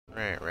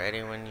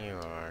Ready when you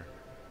are.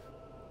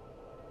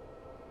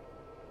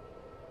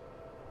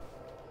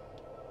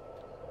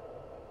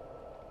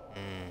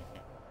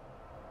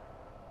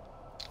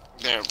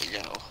 There we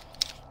go.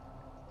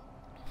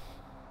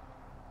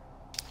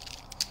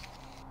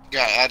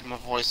 Gotta add my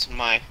voice in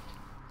my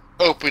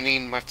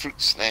opening my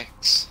fruit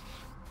snacks.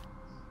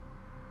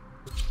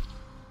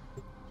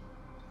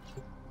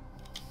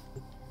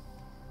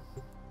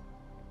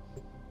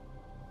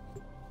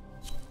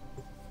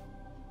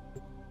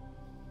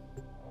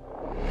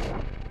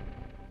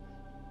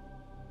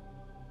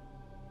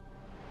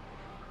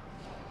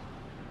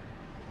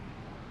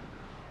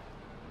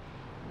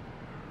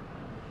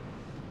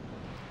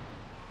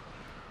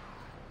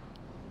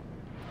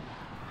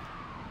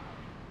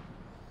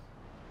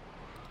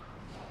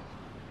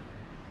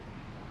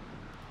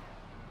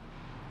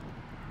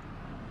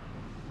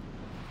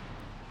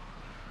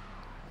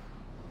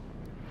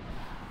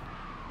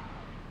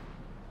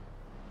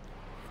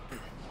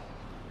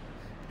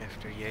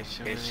 After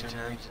so many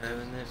times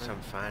doing this, I'm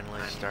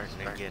finally starting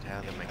to get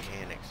how the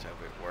mechanics of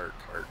it work.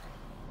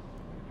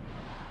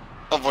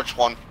 Of which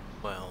one?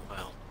 Well,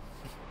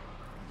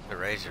 the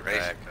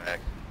Razorback.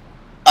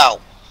 Oh.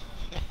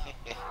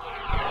 I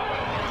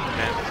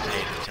haven't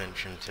paid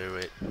attention to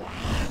it.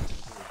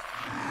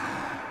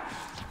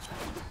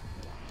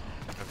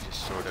 I've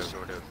just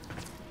sort of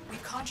We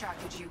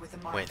contracted you with a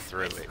mark. went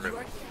through it. You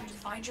are to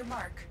find your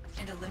mark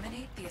and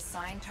eliminate the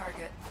assigned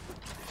target.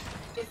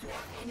 If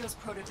Daniel's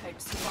prototype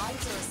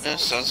survives or assaults, That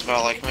sounds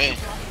about like me.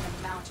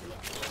 a mountain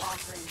of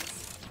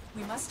offerings.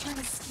 We must turn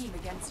a scheme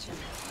against him.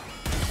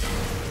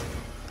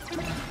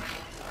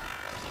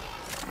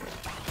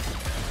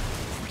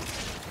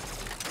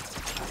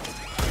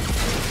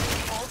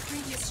 All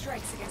previous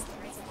strikes against the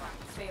Razorback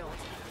failed.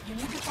 You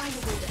need to find a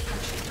way to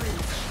punch through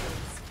his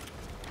shields.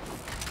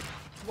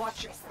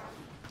 Watch yourself.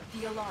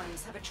 The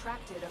alarms have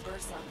attracted a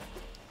Bursa.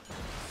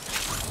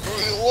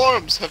 The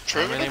alarms have How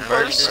triggered many a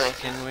Bursas Bursa.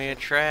 can we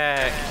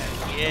attract?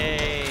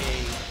 Yay!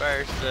 Stay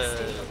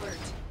Bursas! alert.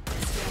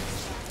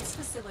 This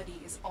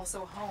facility is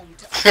also home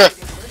to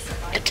operating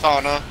Bursa.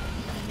 Katana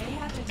You may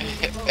have to deal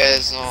with both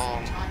is, at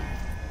the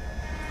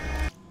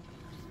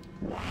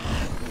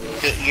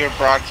same time. you're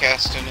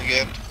broadcasting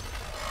again.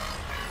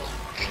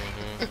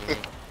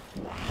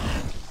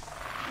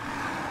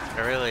 I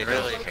really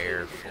don't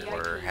care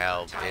for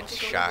how its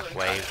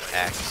shockwave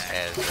acts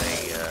as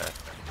a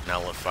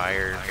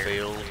nullifier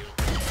field,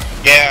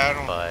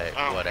 Yeah, but I don't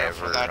care whatever.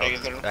 for that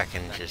either. I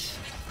can just.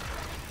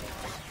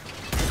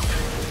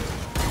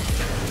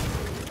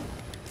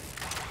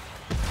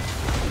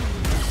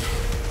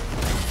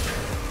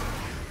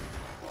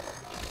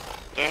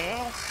 The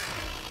hell?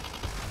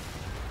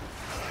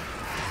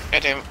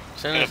 God damn it.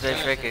 As soon as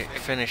they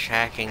finish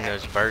hacking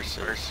those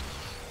Bursas,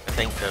 I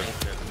think the.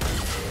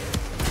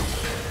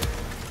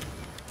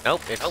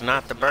 Nope, it's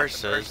not the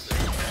Bursas.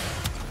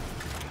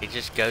 It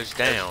just goes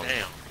down.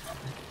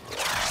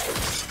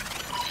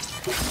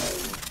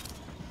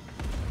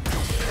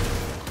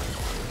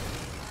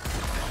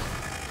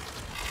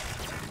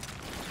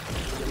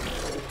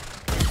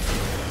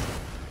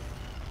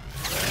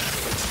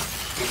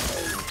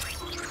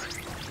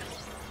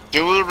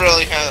 Do we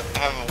really have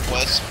a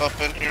Wisp up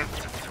in here?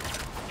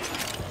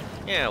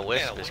 Yeah,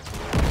 Wisp is cool.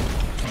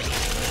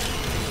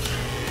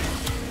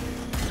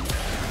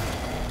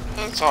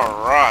 That's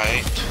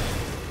alright.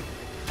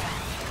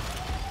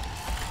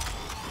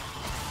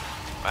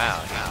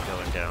 Wow, he's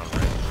going down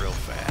real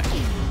fast.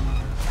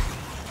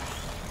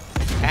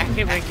 Hack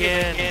him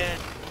again!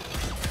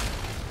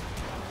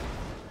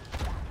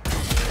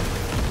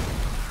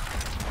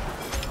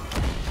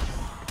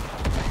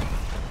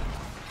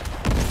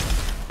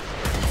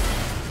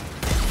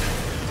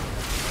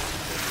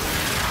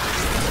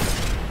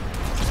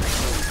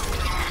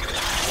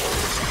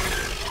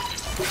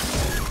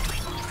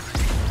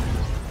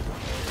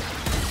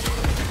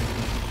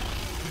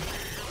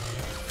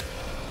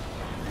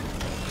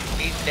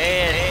 He's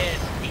dead.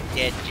 He's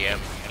dead, Jim.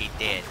 He's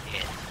dead.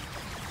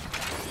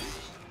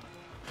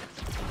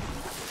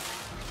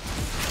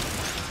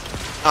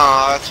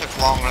 That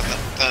took longer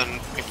than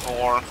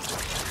before.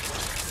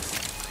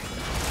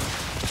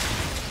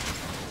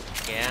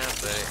 Yeah,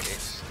 but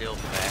it's still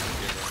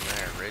faster than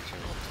their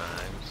original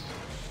times.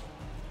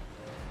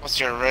 What's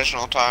your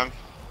original time?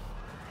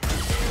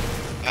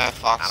 I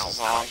Fox don't is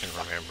on. fucking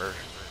remember.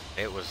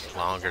 It was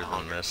longer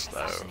than this,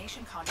 though.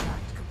 Assassination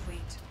contract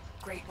complete.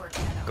 Great work,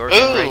 Anna. Gorgon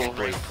Ooh.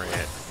 Race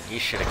Blueprint. You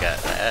should have got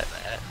that.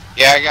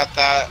 Yeah, I got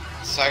that.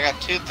 So I got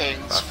two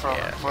things Fuck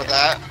yeah, for yeah.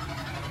 that.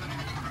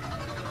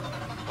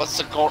 What's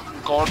the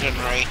Gorgon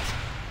rate?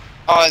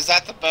 Oh, is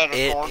that the better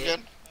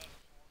Gorgon?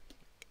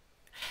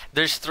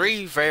 There's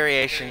three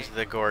variations of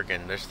the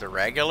Gorgon. There's the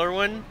regular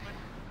one.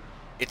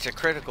 It's a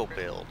critical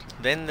build.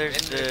 Then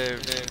there's the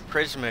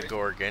Prisma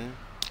Gorgon.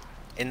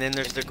 And then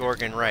there's the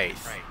Gorgon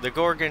Wraith. The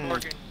Gorgon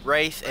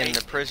Wraith and the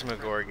Prisma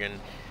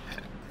Gorgon,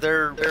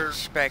 they're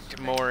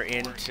spec'd more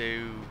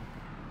into...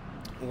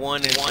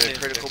 One is a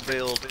critical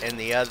build and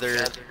the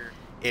other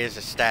is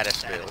a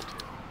status build.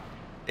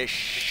 It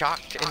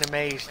shocked and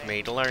amazed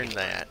me to learn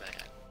that.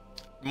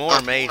 more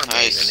amazed me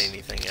nice. than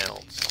anything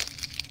else.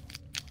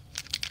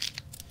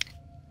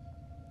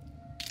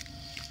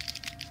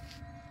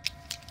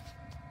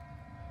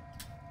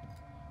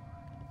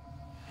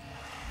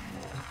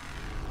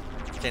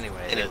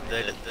 Anyway,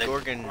 the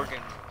Gorgon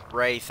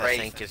Wraith, I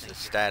think, is the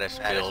status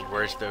build,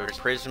 whereas the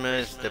Prisma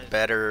is the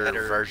better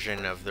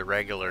version of the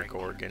regular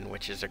Gorgon,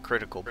 which is a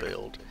critical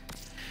build.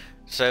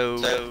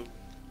 So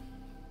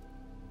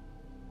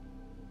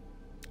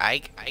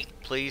I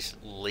please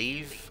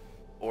leave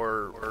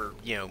or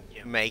you know,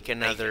 make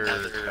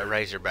another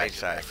Razorback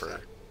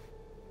Cipher.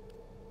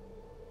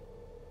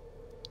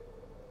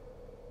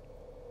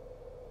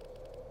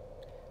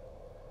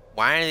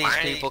 Why are these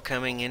people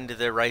coming into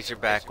the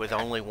Razorback with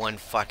only one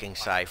fucking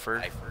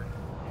cipher?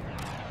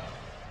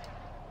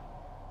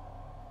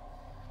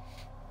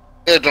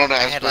 Yeah, don't I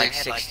ask had me. like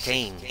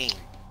 16.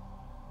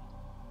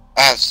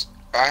 I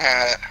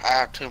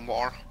have 2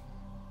 more.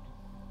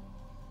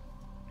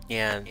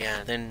 Yeah,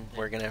 then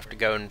we're gonna have to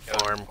go and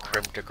farm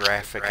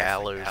cryptographic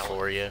alu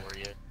for you.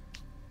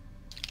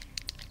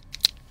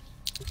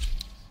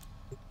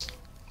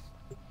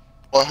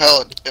 Well,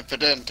 hell, if it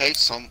didn't take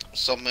so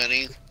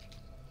many,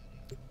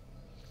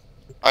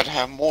 I'd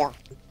have more.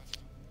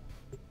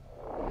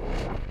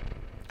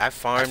 I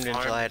farmed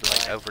until I had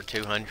like over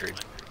 200.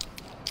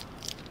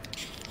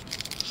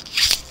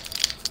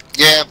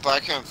 Yeah, but I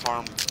couldn't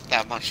farm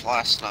that much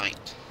last night.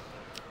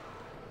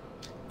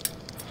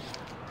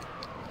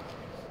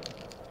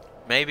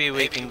 Maybe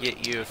we can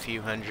get you a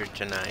few hundred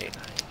tonight.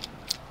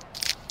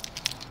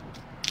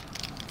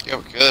 Yeah,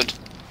 we could.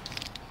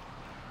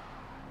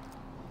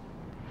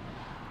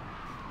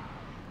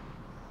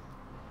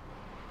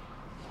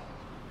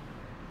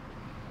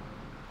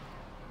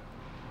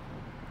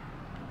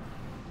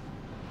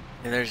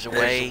 And there's a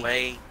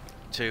way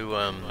to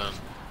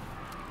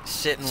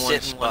sit in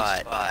one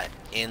spot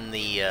in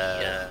the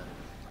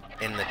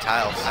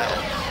tile set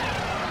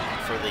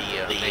for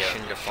the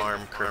mission to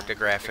farm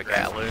cryptographic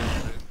alu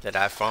that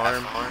I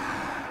farm.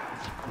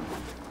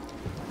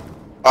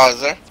 Oh,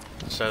 is there?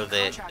 So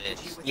that,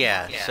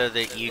 yeah, so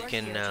that you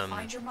can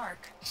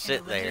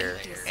sit there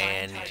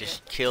and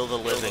just kill the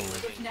living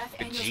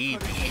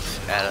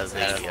bejeebies out of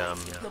the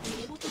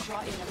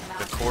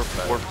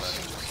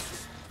corpos.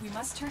 We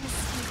must turn his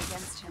speed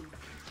against him.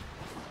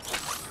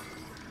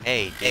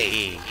 Hey,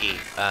 DE,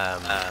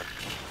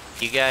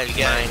 you guys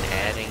mind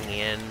adding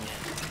in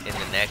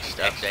the next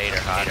update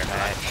or hot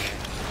patch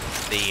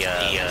the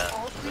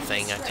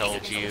thing I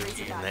told you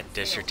in that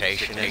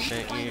dissertation I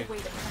sent you?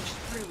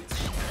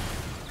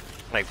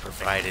 Like,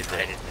 provided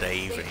that they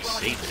even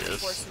see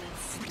this.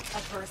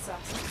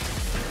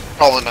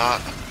 Probably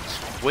not.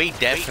 We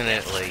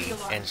definitely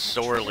and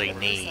sorely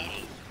need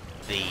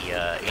the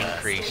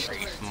increased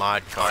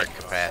mod card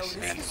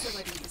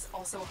capacities,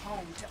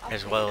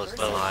 as well as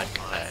the mod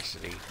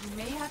capacity,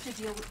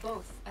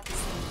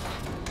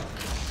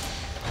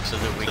 so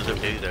that we can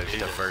do those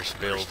diverse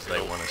builds they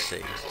want to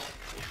see.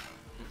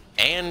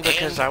 And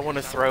because I want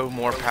to throw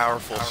more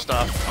powerful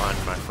stuff on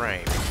my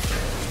frame.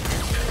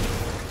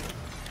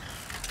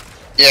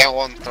 Yeah, I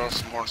want to throw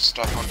some more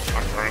stuff on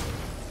my frame.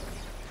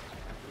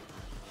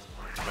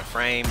 My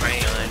frame, my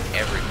gun,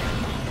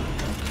 everything.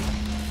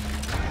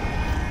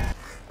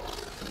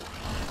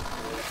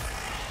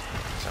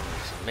 Some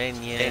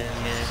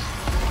minions.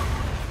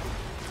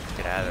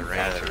 Get out of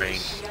the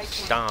range.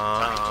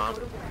 Stomp.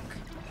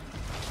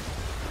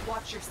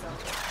 Watch yourself.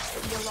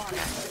 The alarm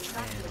is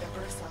attracted at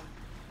Bursa.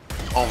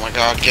 Oh my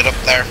god, get up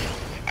there,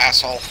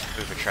 asshole.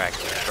 Move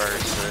attractive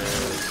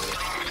versus.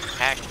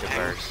 Hack the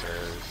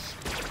versus.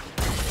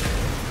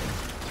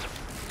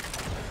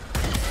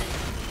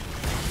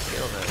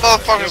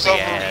 Motherfucker's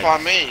over by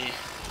me.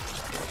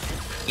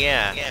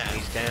 Yeah,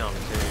 he's down too.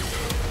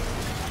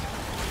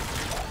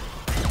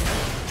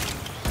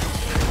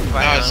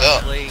 Quite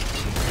honestly,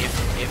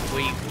 if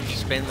we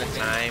spend the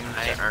time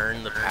to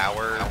earn the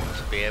power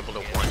to be able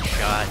to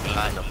one-shot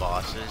even the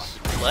bosses,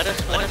 let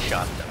us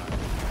one-shot them.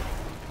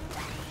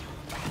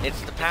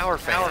 It's the power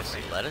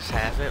fantasy. Let us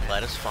have it,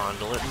 let us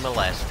fondle it and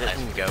molest it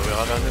and go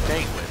out on a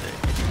date with it.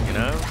 You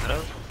know?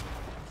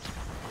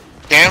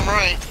 Damn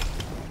right.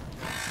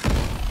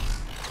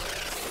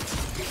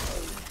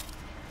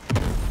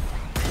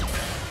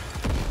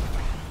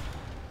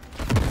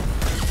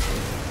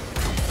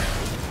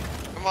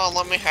 Come on,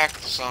 let me hack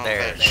the son of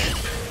a bitch.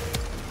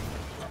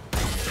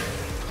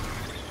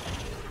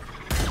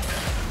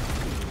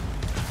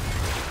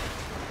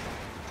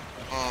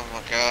 Oh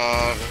my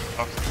god,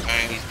 fucking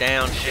thing. He's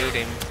down, shoot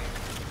him.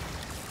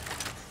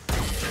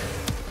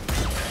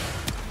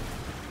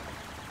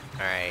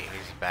 Alright,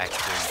 he's back to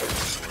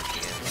invincible again.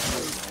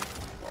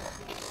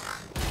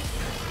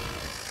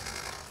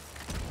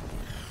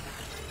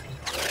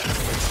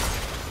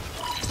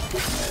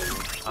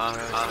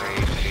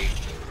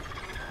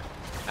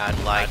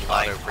 I'd like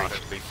auto breach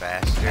to be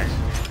faster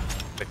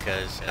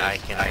because I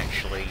can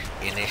actually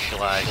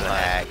initialize the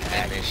hack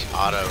and then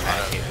auto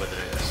hack it with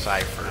a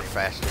cipher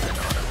faster than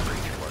auto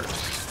breach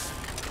works.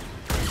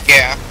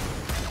 Yeah.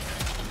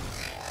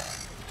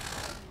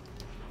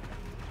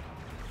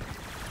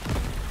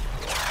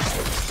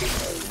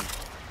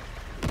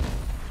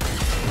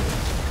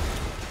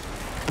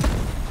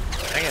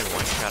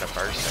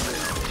 Bursa.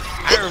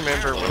 I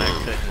remember when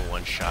I couldn't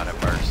one-shot a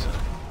Bursa.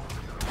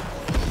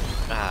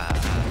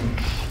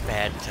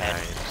 Bad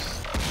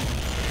times.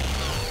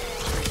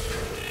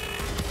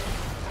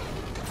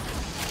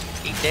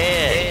 He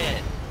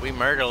dead. We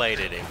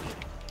murderlated him.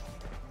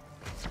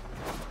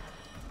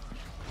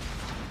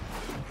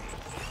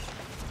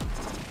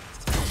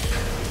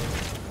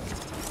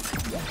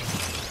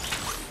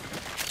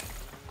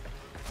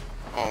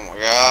 Oh my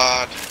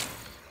god.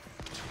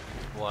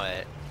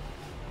 What?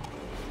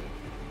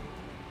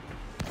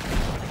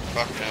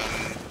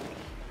 Fucking.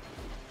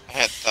 I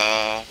had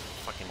the.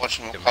 Fucking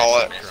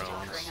Whatchamacallit. domestic drones.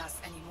 bothering us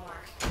anymore.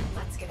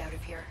 Let's get out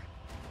of here.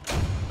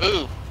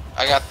 Ooh,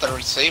 I got the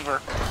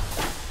receiver.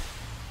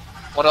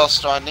 What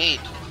else do I need?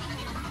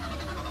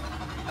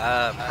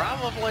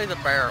 Probably the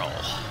barrel.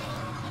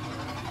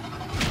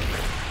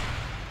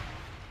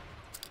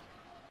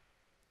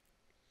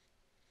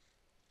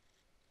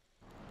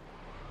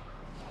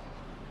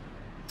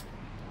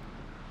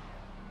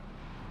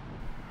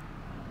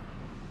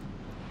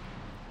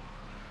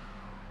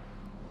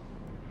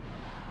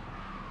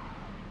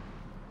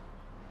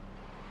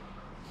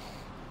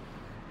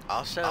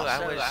 Also,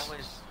 I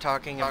was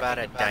talking about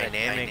a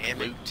dynamic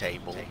loot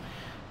table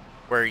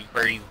where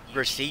you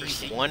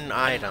receive one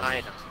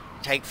item.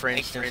 Take, for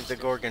instance, the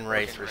Gorgon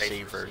Wraith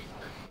receiver,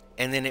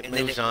 and then it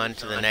moves on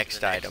to the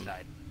next item.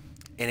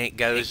 And it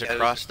goes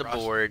across the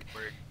board,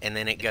 and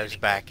then it goes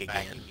back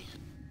again.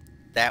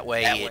 That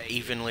way it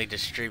evenly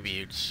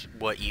distributes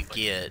what you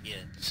get,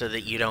 so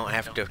that you don't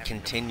have to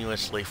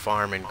continuously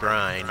farm and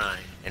grind,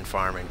 and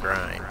farm and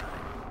grind.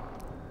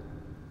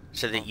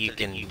 So that you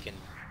can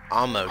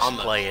almost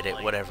play it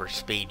at whatever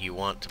speed you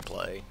want to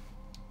play.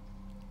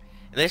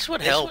 And this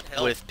would help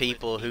with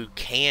people who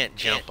can't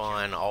jump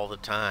on all the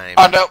time.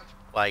 Oh no!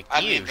 Like I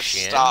you, need to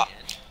Shin. stop.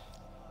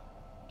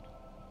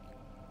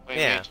 Wait,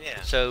 Yeah.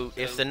 wait. So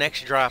if the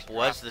next drop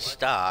was the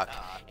stock,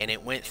 and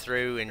it went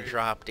through and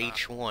dropped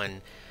each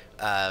one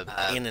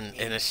in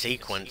a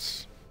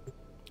sequence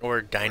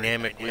or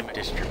dynamic loop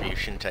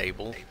distribution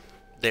table,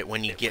 that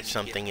when you get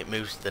something, it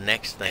moves to the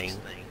next thing.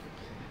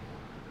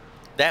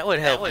 That would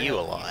help you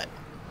a lot.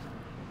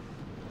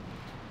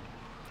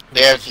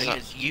 Yeah,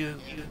 Because you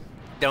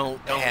don't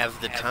have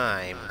the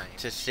time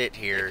to sit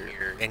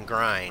here and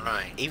grind.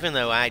 Even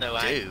though I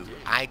do,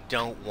 I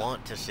don't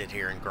want to sit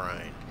here and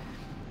grind.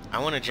 I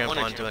want to jump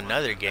onto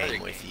another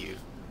game with you.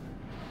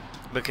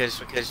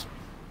 Because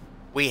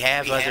we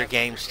have other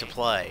games to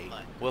play.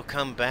 We'll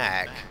come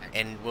back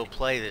and we'll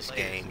play this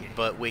game,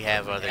 but we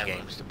have other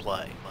games to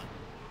play.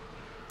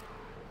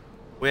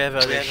 We have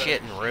other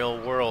shit in real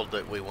world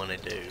that we want to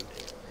do.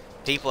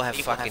 People have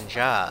fucking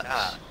jobs.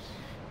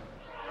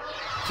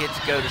 Kids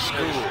go to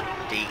school.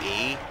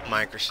 DE,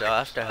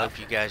 Microsoft, I hope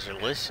you guys are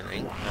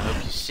listening. I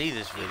hope you see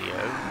this video.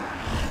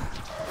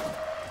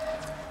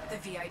 The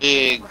VIP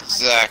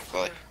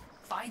Exactly.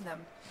 Find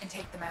them and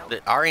take them out.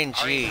 The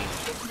RNG,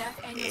 If Neff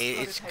and his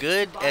it's prototypes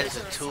good survive as a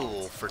their tool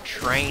assaults, for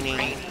training,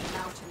 find the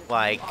mountain of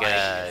like, We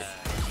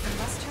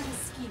must turn his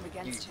scheme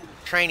against him.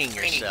 training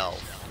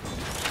yourself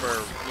for,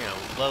 you know,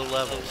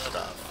 low-level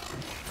stuff.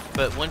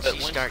 But once you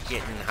start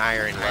getting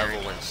higher in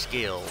level and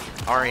skill,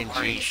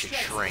 RNG should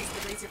shrink.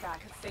 The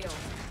Razorback have failed.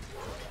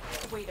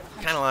 Wait a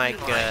punch Kind of like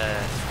through.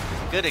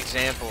 a good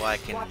example I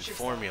can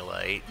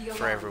formulate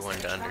for everyone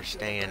to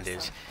understand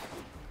is,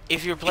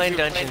 if you're playing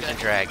Dungeons and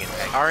Dragons,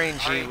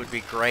 RNG would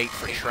be great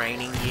for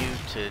training you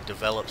to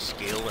develop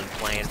skill and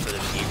plan for the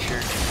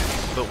future.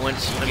 But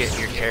once you get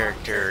your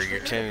character,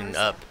 your tune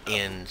up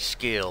in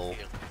skill,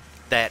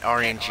 that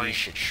RNG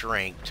should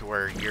shrink to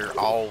where you're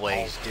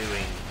always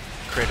doing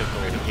critical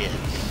hits,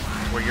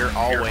 where you're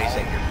always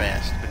at your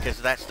best, because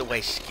that's the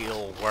way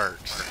skill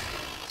works.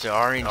 So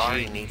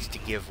RNG needs to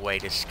give way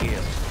to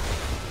skill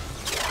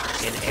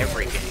in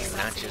every game,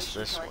 not just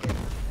this one.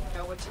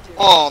 Know what to do.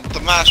 Oh, the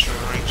master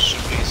rank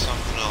should be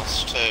something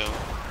else too.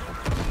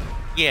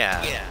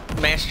 Yeah,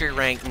 master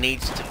rank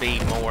needs to be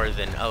more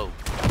than, oh,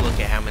 look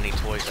at how many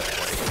toys I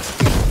played.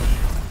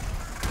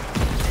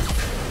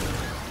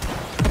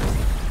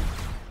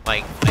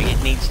 Like,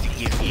 it needs to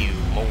give you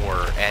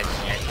more as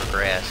you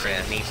progress,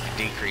 and it needs to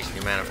decrease the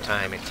amount of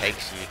time it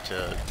takes you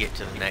to get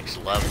to the next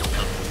level.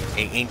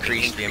 It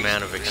increase the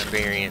amount of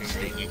experience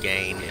that you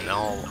gain, and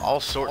all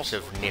sorts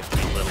of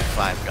nifty little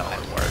 $5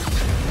 work.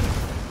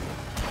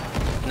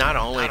 Not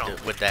only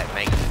would that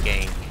make the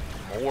game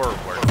more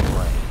worth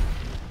playing,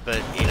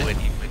 but it would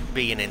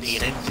be an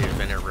incentive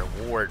and a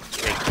reward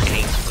for big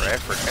gains for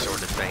effort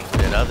sort of thing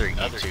that other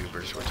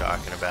YouTubers were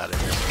talking about in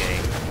this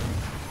game.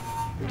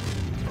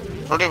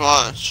 Pretty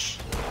much.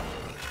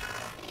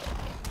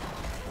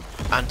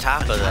 On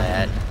top of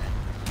that,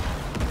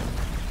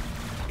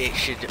 it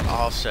should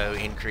also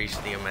increase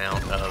the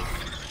amount of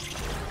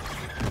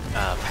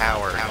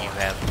power you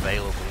have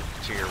available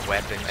to your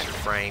weapons, your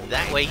frame.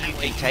 That way you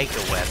can take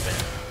a weapon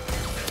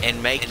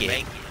and make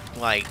it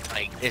like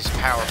as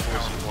powerful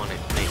as you want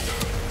it to be.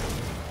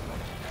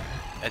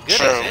 A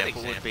good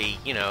example would be,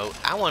 you know,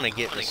 I want to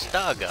get the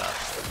Stug up.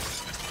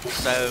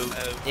 So,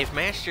 if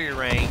mastery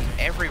rank,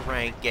 every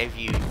rank gave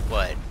you,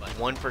 what,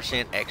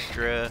 1%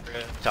 extra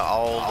to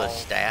all the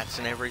stats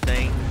and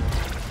everything,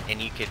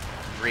 and you could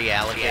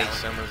reallocate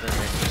some of them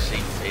as you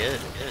see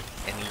fit,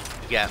 and you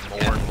got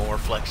more and more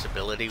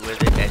flexibility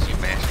with it as you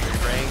mastery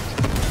rank.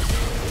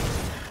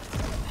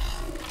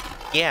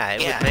 Yeah,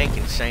 it would make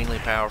insanely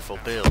powerful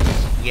builds.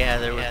 Yeah,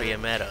 there would be a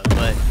meta,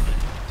 but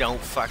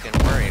don't fucking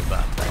worry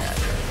about that.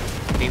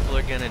 People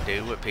are gonna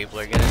do what people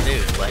are gonna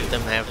do. Let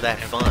them have that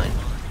fun.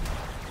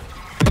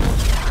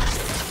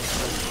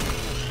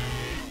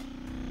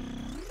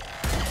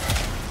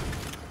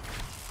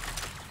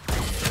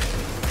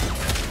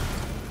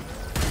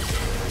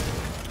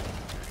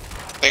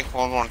 I think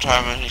one more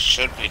time and he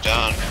should be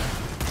done.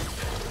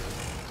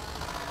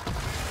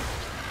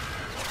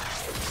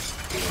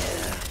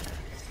 Yeah.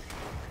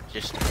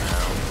 Just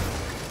about.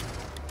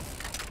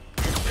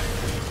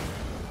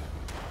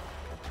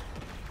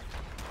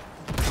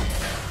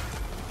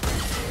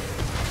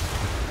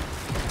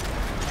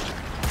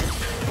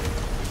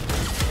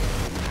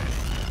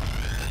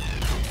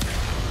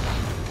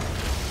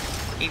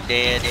 He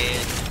dead.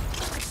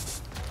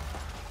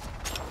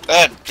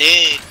 That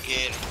did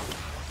get him.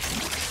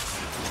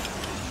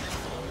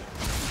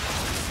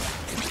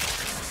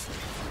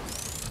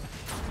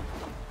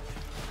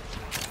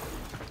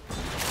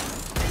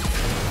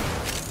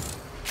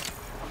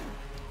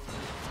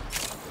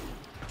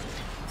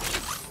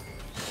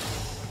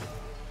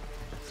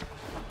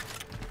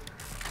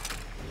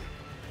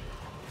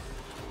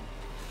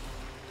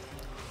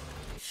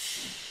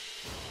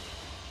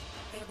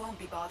 They won't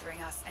be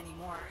bothering us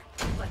anymore.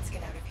 Let's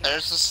get out of here.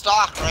 There's the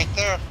stock right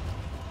there.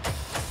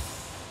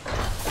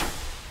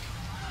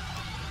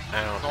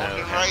 I don't know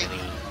Golden how Wraith.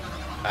 many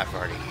I've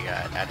already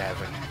got. I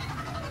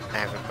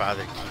haven't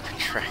bothered keeping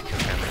track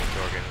of how many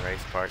Gorgon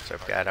Wraith parts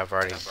I've got. I've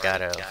already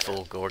got a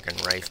full Gorgon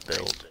Wraith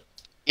build.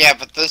 Yeah,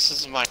 but this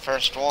is my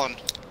first one.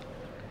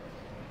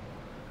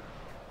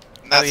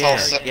 And that's all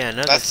yeah,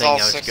 another that's thing all I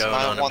was 6 going of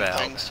my on one about.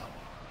 things.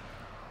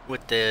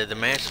 With the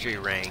mastery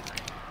rank,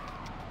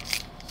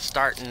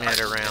 starting at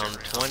around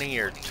 20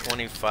 or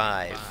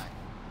 25,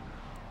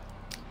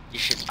 you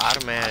should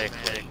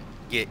automatically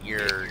get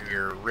your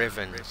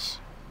Rivens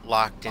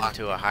locked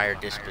into a higher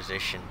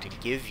disposition to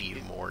give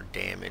you more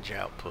damage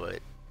output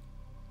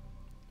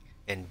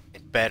and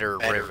better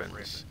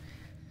Rivens.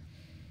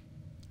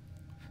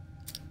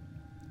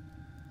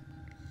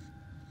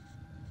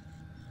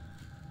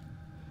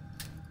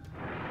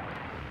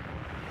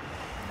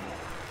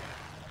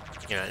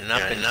 You know, and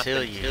up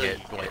until you hit,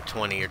 what,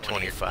 20 or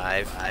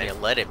 25, you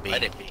let it be.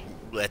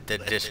 Let the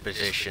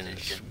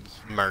disposition's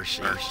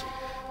mercy.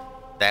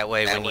 That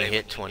way, when you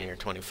hit 20 or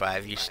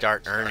 25, you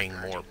start earning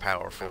more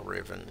powerful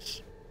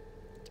Rivens.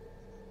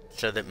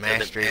 So that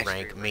mastery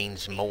rank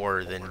means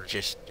more than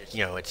just,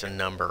 you know, it's a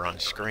number on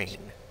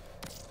screen.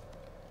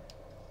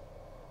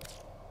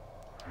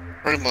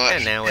 Pretty much.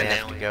 And now we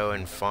have to go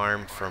and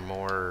farm for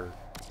more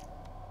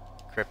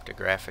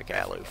cryptographic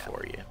alu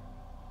for you.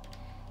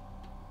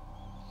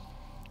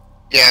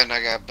 Yeah, and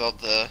I gotta build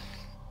the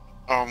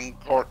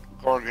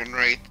Gorgon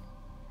Wraith.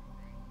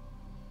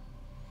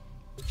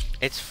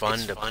 It's fun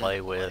to play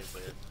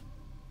with.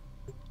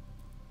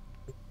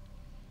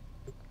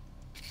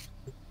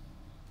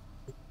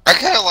 I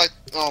kinda like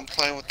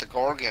playing with the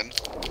Gorgon.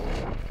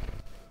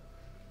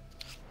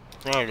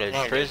 Well, the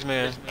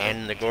Prisma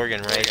and the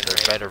Gorgon Wraith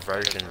are better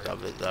versions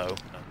of it, though.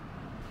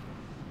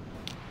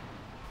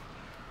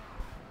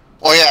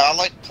 Well, yeah, I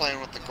like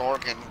playing with the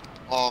Gorgon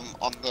on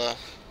the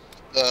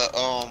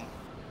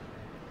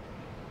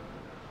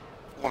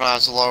when I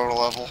was a lower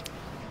level.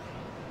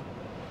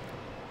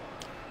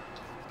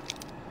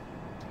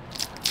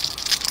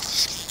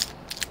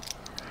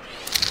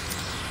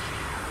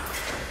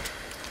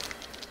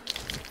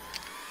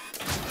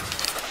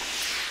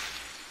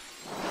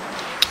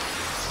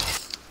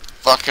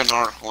 Fucking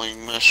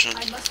Arcling mission.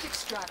 I must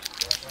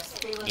extract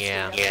surveillance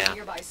Yeah. data from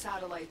nearby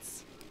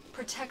satellites.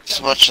 Protect As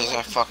them much as before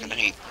I fucking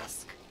complete hate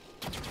task.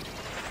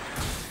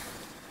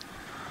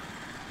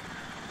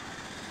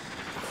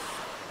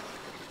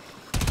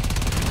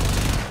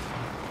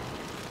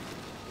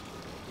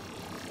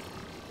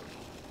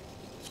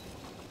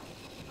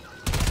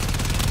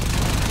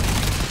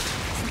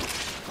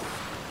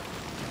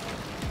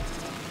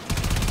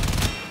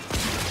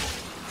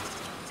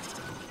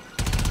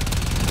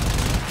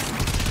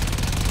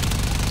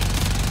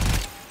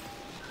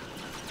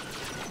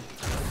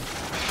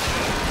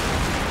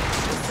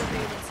 The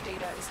surveillance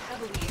data is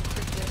heavily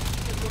encrypted.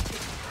 It will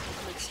take time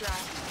to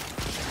extract.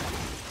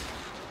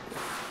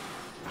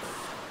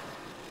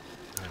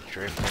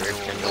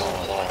 Drifting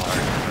all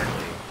hard.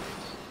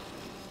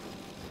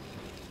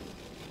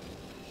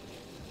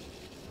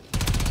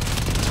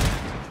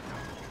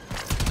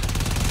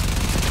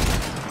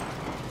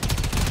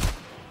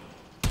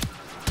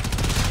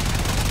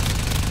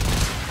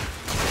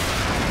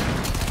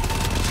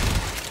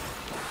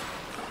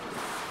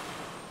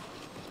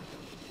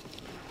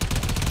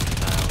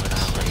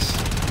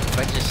 If I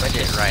just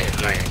sit right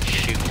here and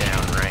shoot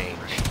down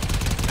range,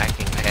 I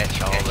can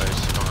catch all those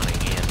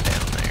spawning in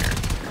down there.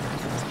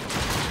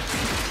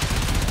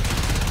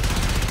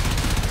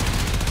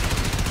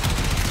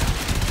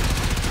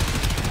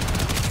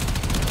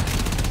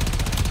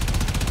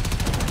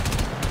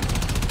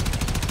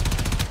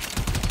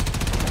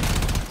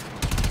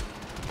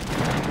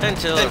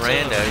 Until a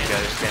rando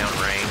goes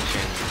downrange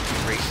and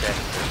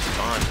resets the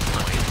spawn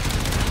point.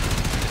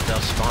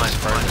 They'll spawn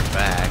further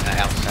back,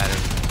 outside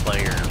of the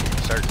player,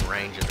 certain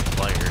range of the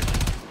player.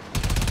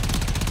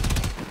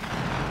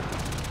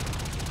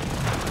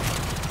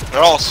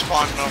 They're all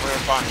spawning over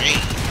here by me.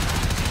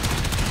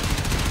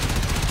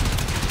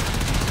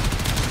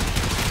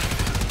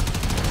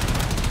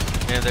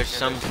 Yeah, there's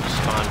some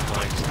spawn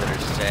points that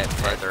are set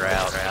further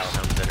out, and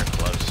some that are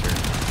closer.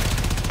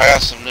 I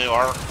got some new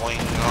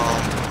Arcwing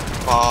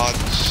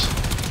mods.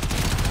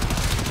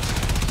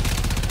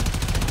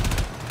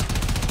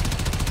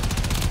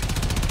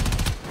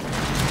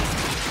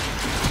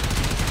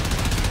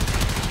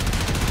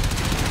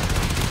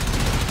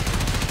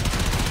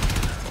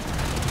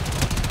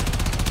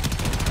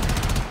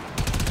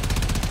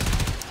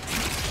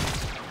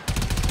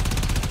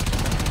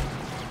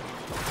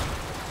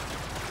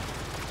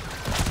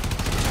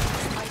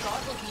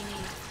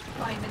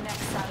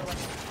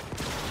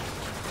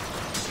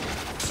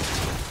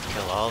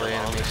 All the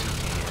enemies you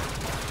can.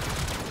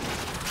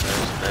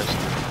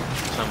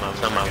 Some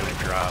of them are going to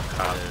drop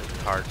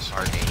parts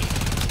or need.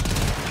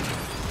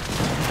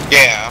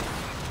 Yeah.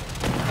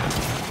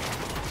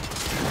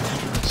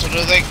 So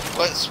do they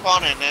quit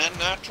spawning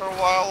in after a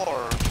while,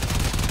 or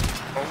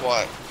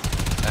what?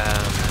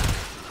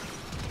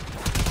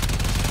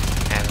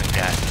 Haven't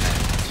gotten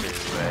to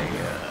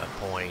a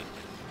point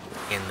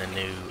in the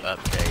new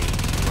update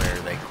where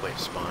they quit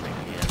spawning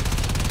in.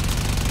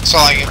 So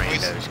like if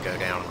randos go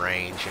down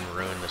range and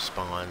ruin the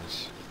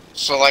spawns.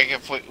 So like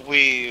if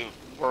we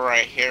were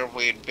right here,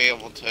 we'd be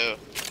able to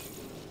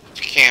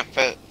camp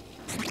it.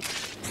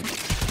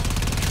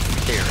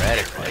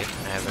 Theoretically,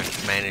 I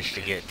haven't managed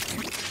to get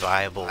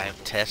viable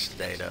test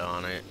data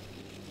on it.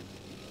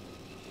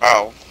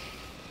 Oh.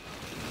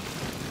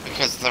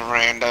 Because the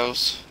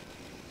randos.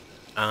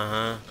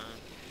 Uh-huh.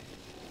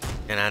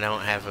 And I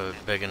don't have a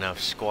big enough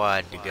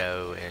squad to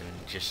go and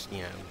just,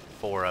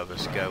 4 of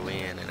us go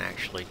in and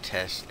actually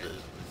test the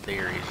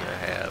theories I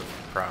have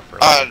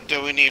properly.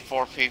 Do we need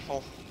 4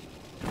 people?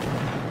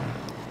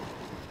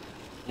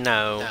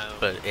 No,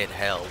 but it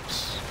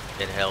helps.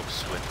 It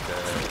helps with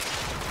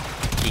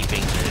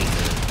keeping the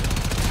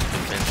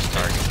defense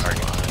targets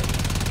alive.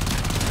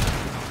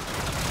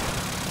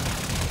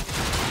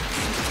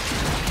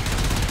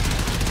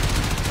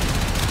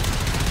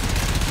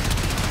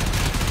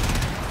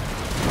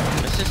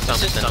 This is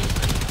something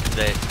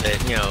that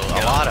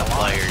a lot of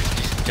players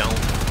just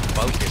don't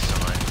focus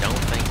on,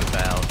 don't think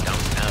about,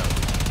 don't know.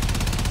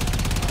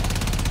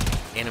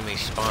 Enemy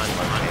spawn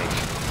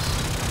locations.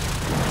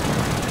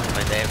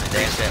 Like they have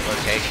set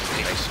locations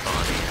they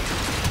spawn in.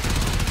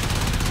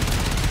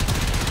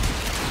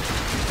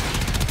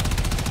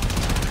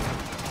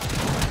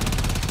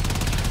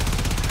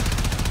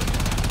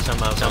 Some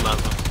of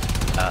them,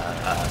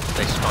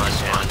 they spawn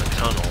down the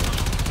tunnel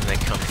and they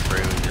come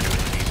through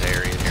these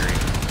areas.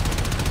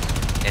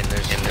 And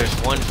there's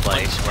one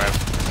place where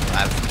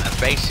I've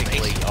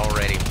basically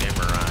already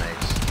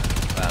memorized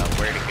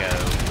where to go,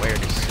 where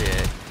to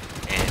sit,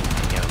 and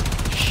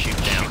shoot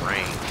down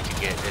range to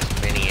get as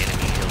many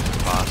enemy kills as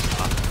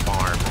possible,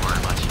 farm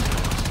as much as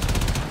possible.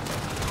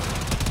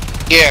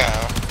 Yeah.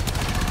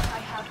 I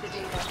have the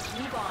data.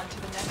 Move on to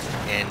the next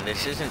one. And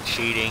this isn't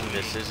cheating,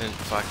 this isn't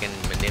fucking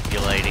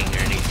manipulating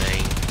or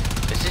anything.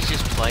 This is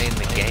just playing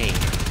the game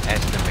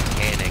as the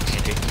mechanics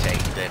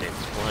dictate that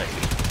it's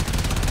played.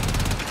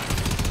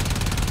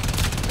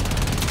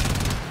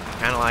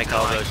 Kind of like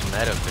all those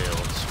meta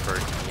builds for,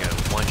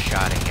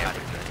 one-shotting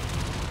everything.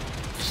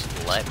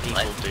 Just let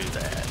people do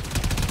that.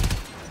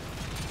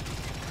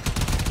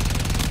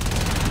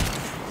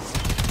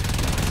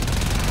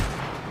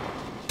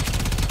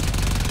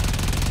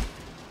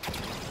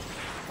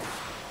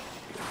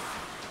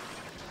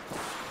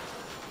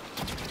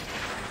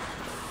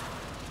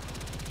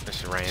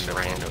 This random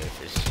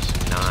is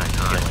just not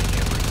killing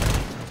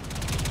everything.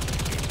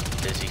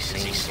 Does he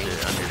seem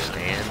to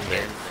understand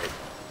that?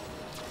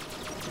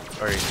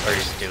 Or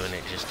he's doing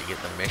it just to get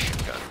the mission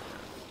done?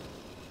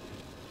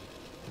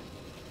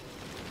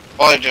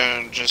 Probably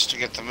doing just to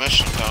get the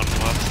mission done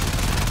with.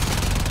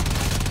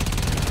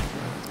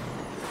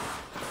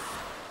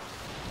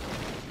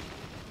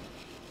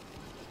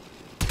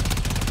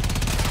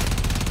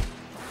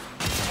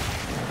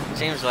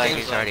 Seems like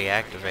he's already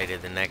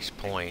activated the next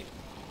point.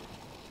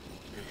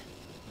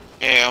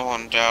 Yeah, I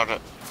wouldn't doubt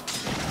it.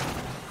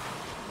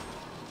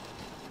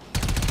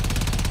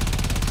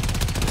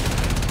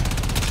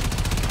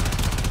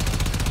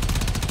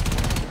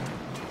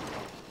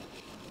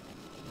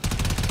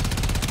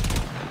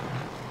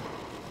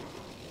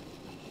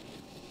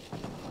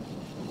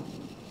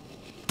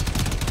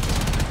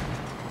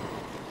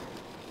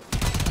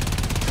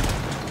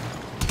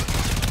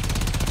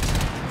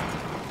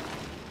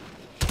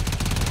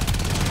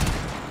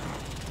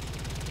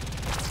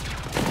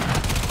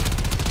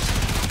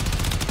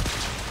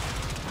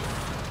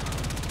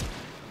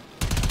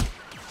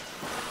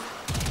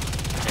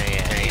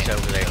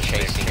 Over there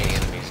chasing the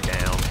enemies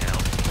down.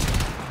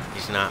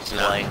 He's not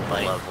playing the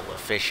level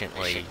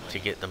efficiently to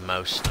get the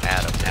most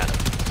out of it.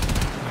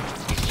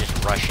 He's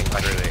rushing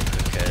through it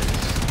because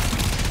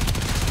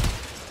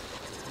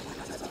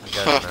he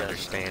doesn't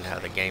understand how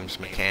the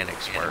game's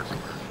mechanics work.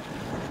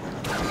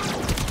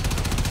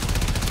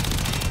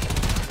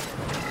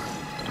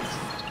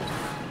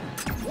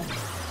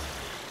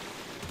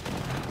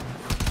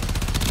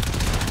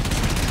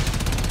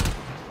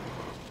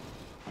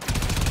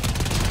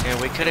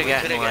 And we could have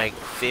gotten like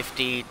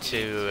 50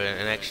 to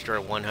an extra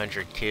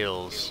 100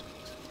 kills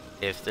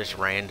if this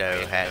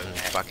rando hadn't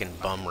fucking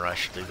bum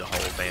rushed through the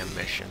whole damn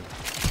mission.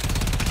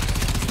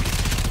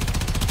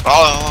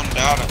 Probably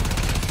without it.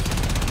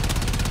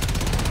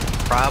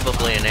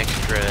 Probably an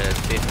extra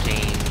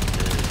 15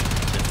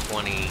 to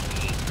 20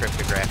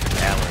 cryptographic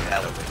alloy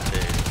out of it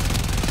too.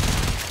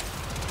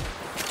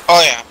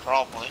 Oh yeah,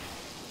 probably.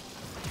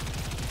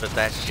 But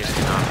that's just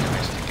an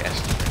optimistic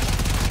estimate.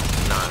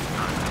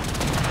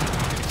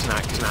 It's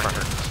not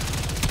confirmed.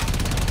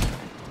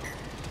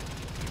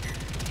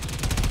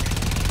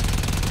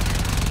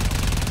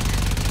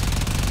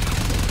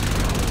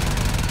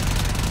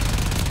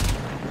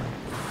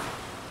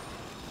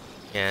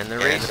 Yeah, and the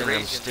reason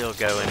I'm still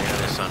going into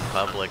this on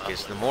public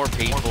is the more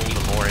people,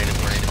 the more enemy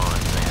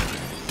spawns in.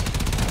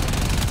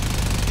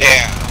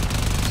 Yeah.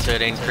 So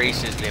it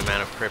increases the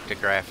amount of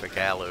cryptographic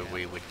alloy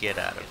we would get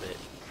out of it.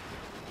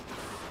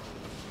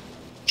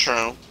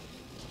 True.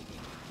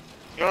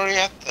 You're already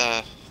at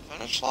the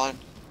finish line?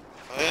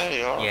 Oh yeah,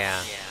 you are. Yeah.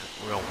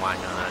 Well, why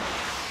not?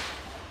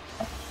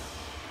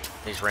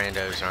 These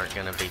randos aren't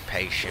going to be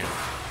patient.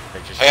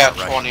 They're just I got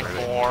gonna rush through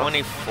it. 24.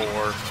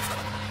 24.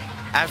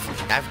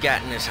 I've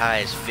gotten as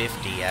high as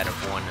 50 out of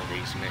one of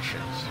these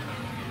missions.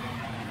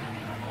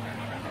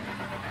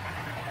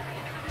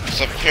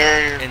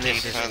 Superior And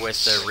this defense. is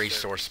with the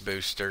resource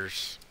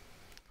boosters.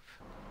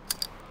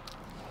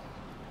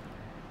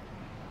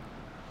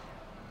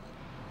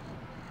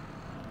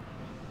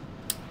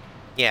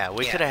 Yeah,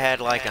 we could have had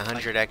like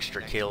 100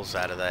 extra kills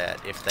out of that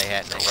if they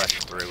hadn't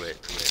rushed through it.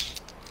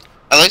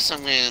 At least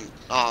I'm in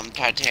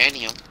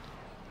titanium.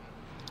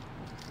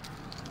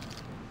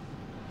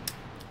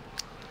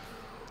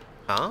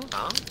 Huh?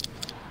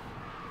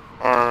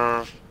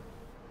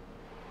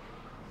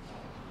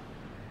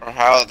 Or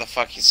how the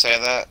fuck you say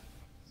that?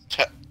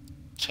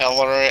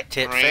 Tellurium?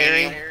 Tit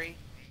fairy?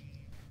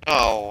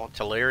 No.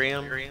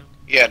 Tellurium?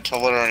 Yeah,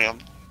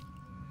 tellurium.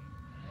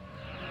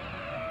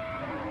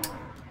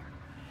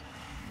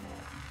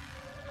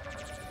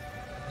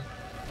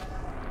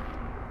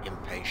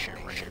 Impatient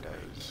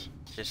randos.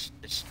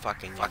 Just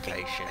fucking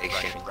impatient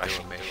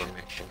rushing through a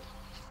mission.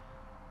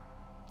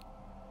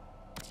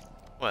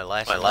 Well,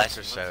 last month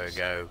or so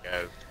ago,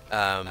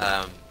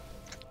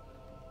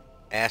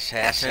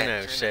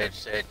 Assassino said,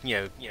 you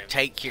know,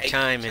 take your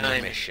time in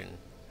the mission.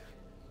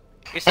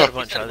 He said a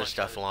bunch of other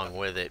stuff along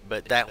with it,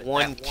 but that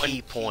one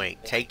key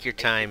point, take your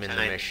time in the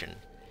mission.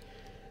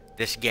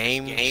 This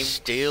game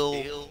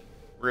still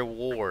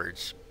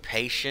rewards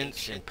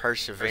patience and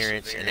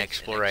perseverance and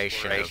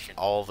exploration of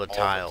all the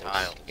tiles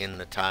in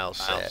the tile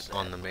set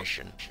on the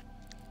mission.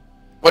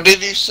 What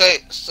did you say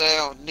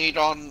I need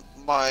on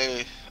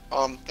my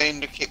thing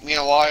to keep me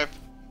alive?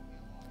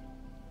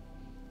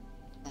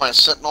 My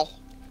sentinel?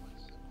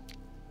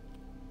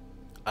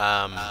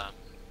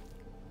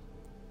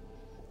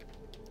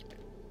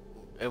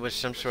 It was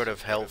some sort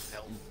of health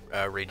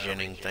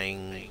regening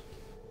thing.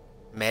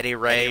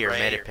 Medi-Ray or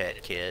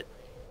Medipet kit.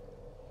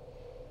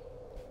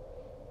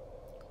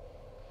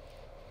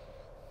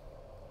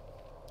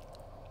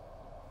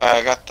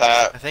 I got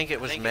that. I think it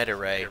was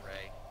Medi-Ray.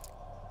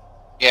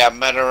 Yeah,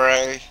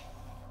 Meta-Ray.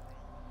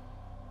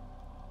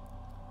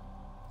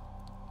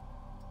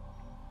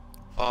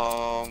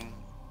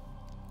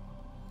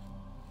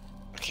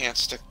 I can't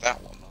stick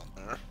that one on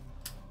there.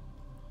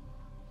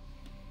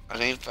 I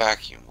need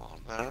vacuum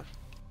on there.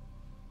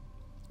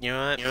 You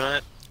know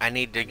what? I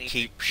need to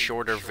keep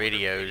shorter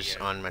videos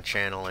on my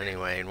channel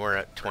anyway, and we're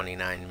at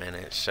 29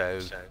 minutes,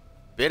 so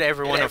bid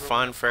everyone a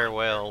fond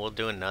farewell. We'll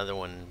do another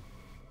one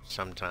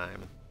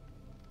sometime.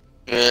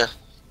 Yeah.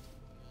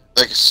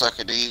 They can suck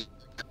it easy.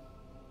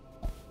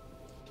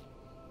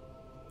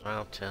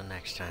 Well, till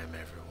next time,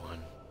 everyone.